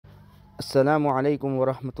Assalamu alaikum wa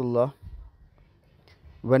rahmatullah.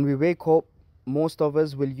 When we wake up, most of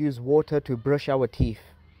us will use water to brush our teeth.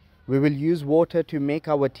 We will use water to make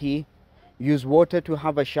our tea, use water to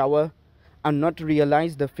have a shower, and not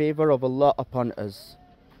realize the favor of Allah upon us.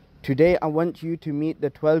 Today I want you to meet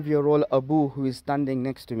the 12-year-old Abu who is standing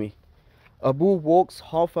next to me. Abu walks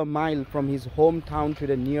half a mile from his hometown to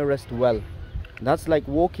the nearest well. That's like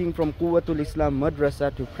walking from Quwwatul Islam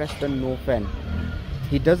Madrasa to Preston North End.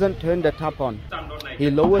 He doesn't turn the tap on. He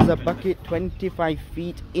lowers a bucket 25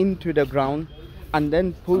 feet into the ground and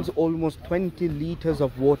then pulls almost 20 liters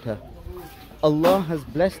of water. Allah has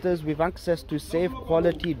blessed us with access to safe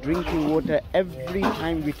quality drinking water every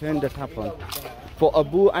time we turn the tap on. For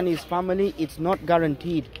Abu and his family, it's not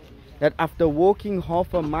guaranteed that after walking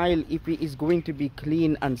half a mile, if it is going to be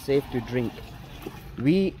clean and safe to drink.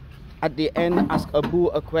 We at the end ask Abu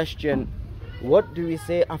a question: what do we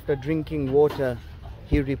say after drinking water?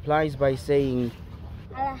 He replies by saying,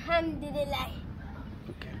 Alhamdulillah.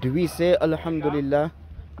 Do we say Alhamdulillah?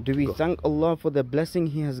 Do we thank Allah for the blessing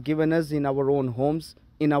He has given us in our own homes,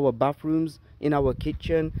 in our bathrooms, in our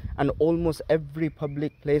kitchen, and almost every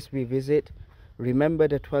public place we visit? Remember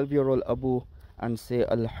the 12-year-old Abu and say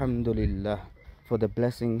Alhamdulillah for the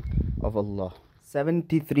blessing of Allah.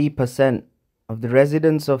 73% of the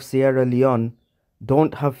residents of Sierra Leone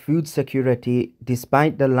don't have food security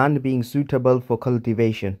despite the land being suitable for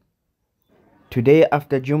cultivation. Today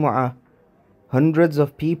after Jumu'ah, hundreds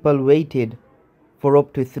of people waited for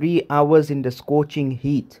up to 3 hours in the scorching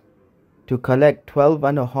heat to collect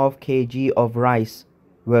 12.5 kg of rice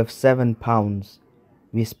worth £7.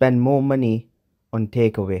 We spend more money on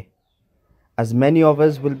takeaway. As many of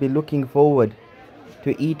us will be looking forward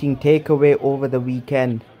to eating takeaway over the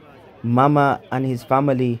weekend, Mama and his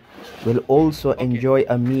family will also enjoy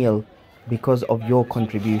a meal because of your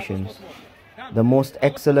contributions. The most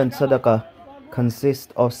excellent sadaqah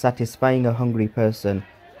consists of satisfying a hungry person.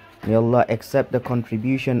 May Allah accept the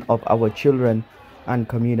contribution of our children and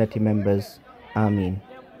community members. Ameen.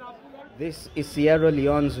 This is Sierra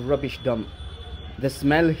Leone's rubbish dump. The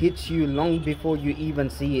smell hits you long before you even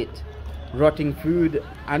see it. Rotting food,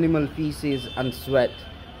 animal feces and sweat.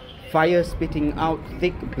 Fire spitting out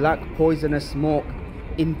thick black poisonous smoke,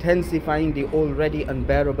 intensifying the already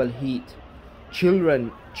unbearable heat. Children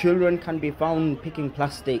can be found picking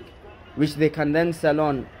plastic, which they can then sell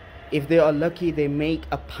on. If they are lucky, they make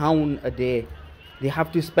 £1 a day. They have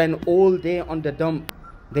to spend all day on the dump.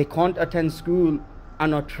 They can't attend school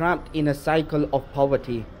and are trapped in a cycle of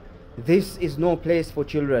poverty. This is no place for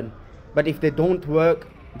children, but if they don't work,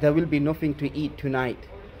 there will be nothing to eat tonight.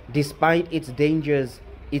 Despite its dangers,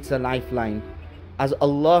 it's a lifeline. As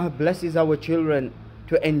Allah blesses our children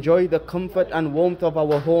to enjoy the comfort and warmth of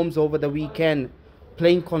our homes over the weekend,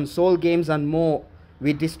 playing console games and more,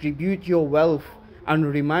 we distribute your wealth and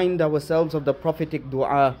remind ourselves of the prophetic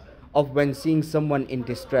dua of when seeing someone in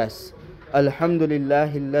distress.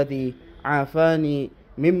 Alhamdulillahi alladhi afani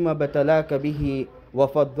mimma batalaka bihi wa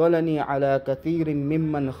faddalani ala kathirin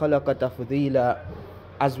mimman khalaqa tafdila.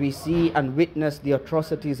 As we see and witness the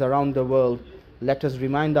atrocities around the world, let us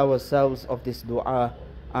remind ourselves of this dua.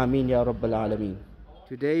 Ameen ya Rabbal Alameen.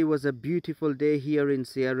 Today was a beautiful day here in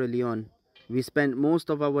Sierra Leone. We spent most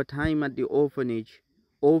of our time at the orphanage.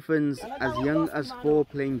 Orphans as young as 4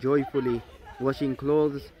 playing joyfully, washing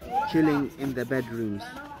clothes, chilling in their bedrooms.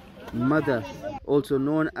 Mother, also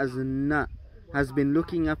known as Na, has been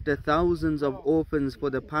looking after thousands of orphans for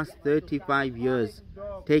the past 35 years,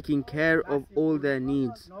 taking care of all their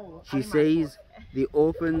needs. She says the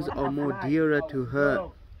orphans are more dearer to her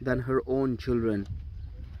than her own children.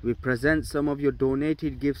 We present some of your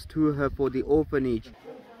donated gifts to her for the orphanage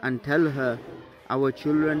and tell her our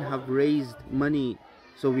children have raised money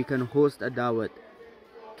so we can host a dawat.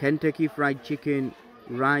 Kentucky Fried Chicken,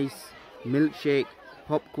 rice, milkshake,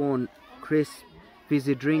 popcorn, crisp,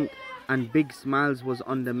 fizzy drink and big smiles was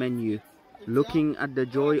on the menu. Looking at the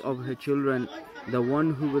joy of her children, the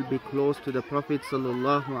one who will be close to the Prophet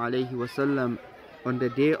sallallahu alaihi wasallam on the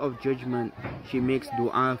day of judgment, she makes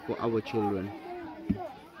dua for our children.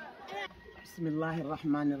 Bismillahir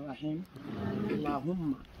Rahmanir Rahim.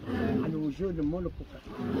 Allahumma al-wujud mulkuka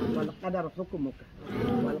wal qadar hukmuka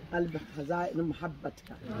wal qalb khazain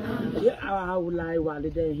muhabbatka. Ya awlai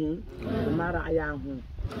walidayhim ma ra'ayahum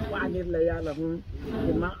wa anir layalahum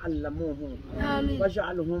bima allamuhum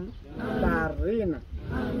waj'alhum barina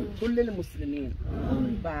كل المسلمين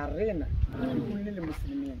بارينا لكل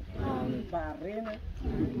المسلمين بارينا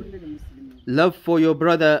لكل المسلمين. Love for your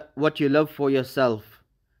brother what you love for yourself.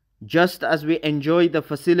 Just as we enjoy the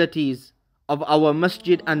facilities of our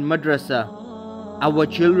masjid and madrasa, our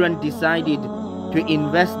children decided to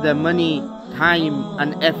invest their money, time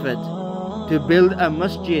and effort to build a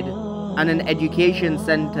masjid and an education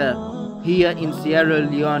center here in Sierra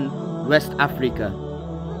Leone, West Africa.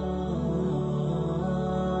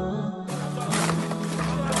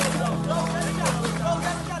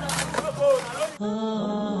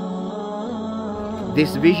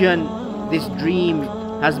 This vision, this dream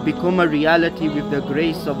has become a reality with the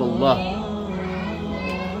grace of Allah.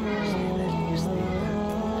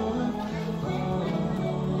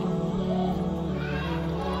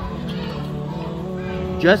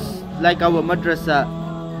 Just like our madrasa,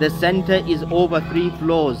 the center is over 3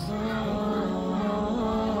 floors.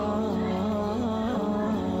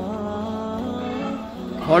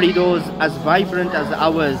 Corridors as vibrant as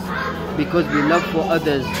ours, because we love for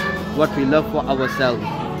others what we love for ourselves.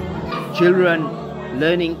 Children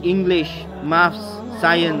learning English, maths,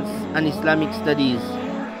 science and Islamic studies.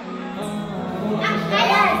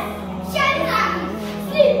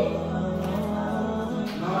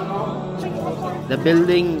 The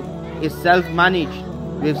building is self-managed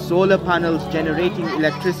with solar panels generating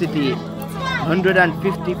electricity,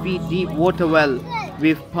 150 feet deep water well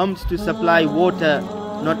with pumps to supply water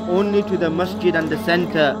not only to the masjid and the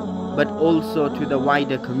center but also to the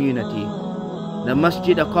wider community. The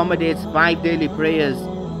masjid accommodates 5 daily prayers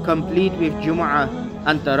complete with Jumu'ah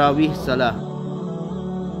and Taraweeh Salah.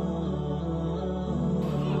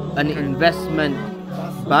 An investment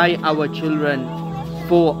by our children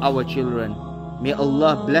for our children. May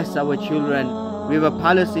Allah bless our children with a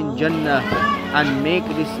palace in Jannah and make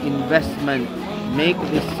this investment, make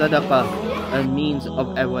this sadaqah a means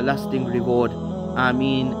of everlasting reward.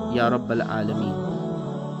 Ameen Ya Rabbal Alameen.